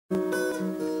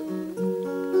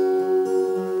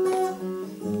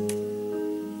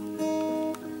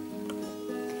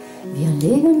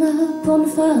legen ab und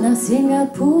fahren nach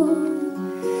Singapur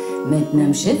mit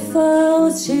nem Schiff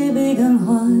aus schäbigem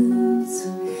Holz.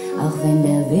 Auch wenn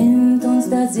der Wind uns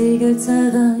das Segel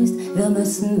zerreißt, wir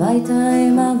müssen weiter,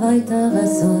 immer weiter,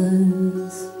 was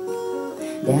soll's.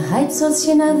 Der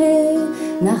Heizhäuschen will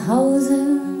nach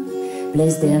Hause,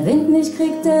 bläst der Wind nicht,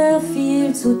 kriegt er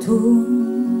viel zu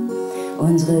tun.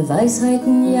 Unsere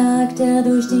Weisheiten jagt er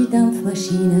durch die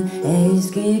Dampfmaschine, er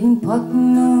ist gegen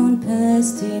Pocken und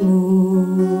Pest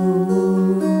immun.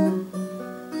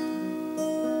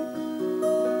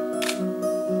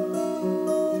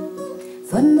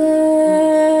 Von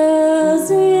der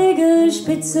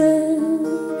Segelspitze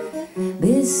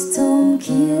bis zum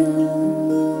Kiel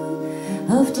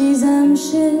auf diesem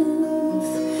Schiff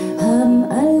haben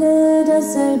alle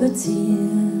dasselbe Ziel.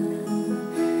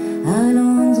 All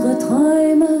unsere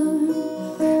Träume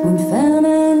und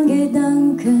fernen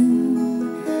Gedanken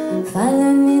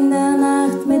fallen in der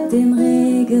Nacht mit dem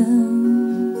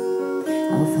Regen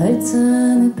auf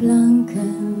hölzerne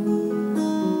Planken.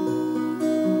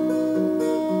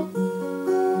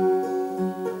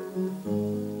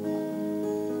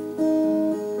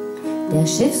 Der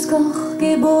Schiffskoch,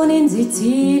 geboren in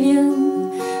Sizilien,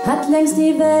 hat längst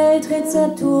die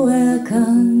Weltrezeptur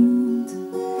erkannt.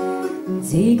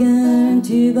 Segelnd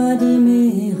über die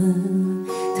Meere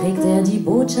trägt er die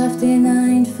Botschaft in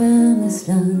ein fernes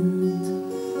Land.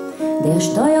 Der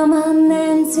Steuermann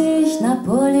nennt sich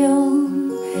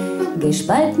Napoleon,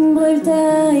 gespalten brüllt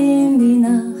er in die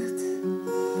Nacht.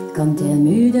 Kommt er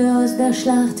müde aus der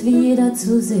Schlacht wieder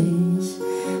zu sich,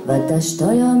 wird das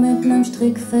Steuer mit nem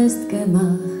Strick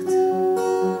festgemacht.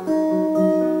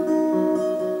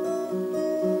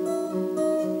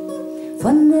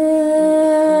 Von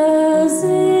der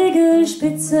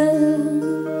Segelspitze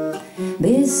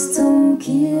bis zum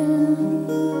Kiel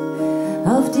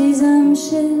auf diesem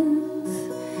Schiff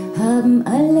haben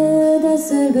alle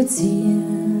dasselbe Ziel.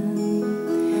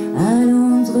 All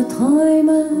unsere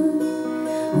Träume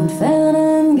und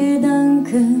fernen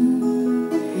Gedanken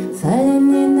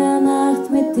fallen in der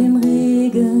Nacht mit dem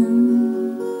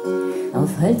Regen auf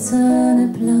hölzerne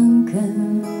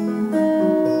Planken.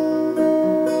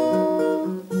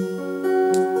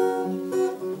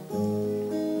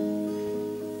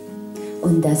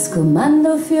 Und das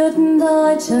Kommando führt ein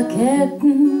deutscher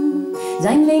Captain,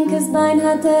 sein linkes Bein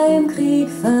hat er im Krieg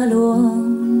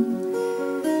verloren.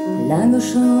 Lange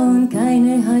schon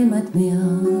keine Heimat mehr,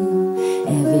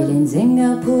 er will in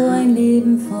Singapur ein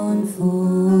Leben von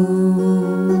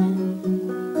vorn.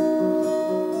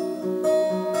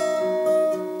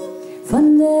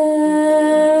 Von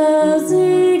der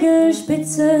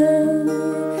Segelspitze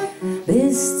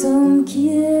bis zum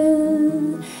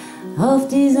Kiel auf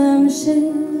diesem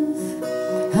Schiff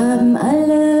haben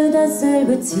alle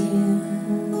dasselbe Ziel.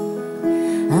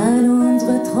 All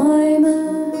unsere Träume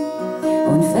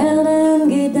und fernen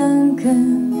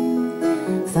Gedanken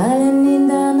fallen in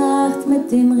der Nacht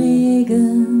mit dem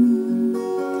Regen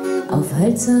auf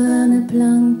hölzerne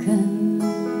Planken.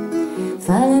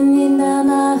 Fallen in der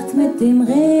Nacht mit dem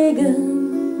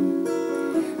Regen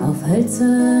auf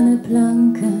hölzerne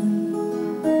Planken.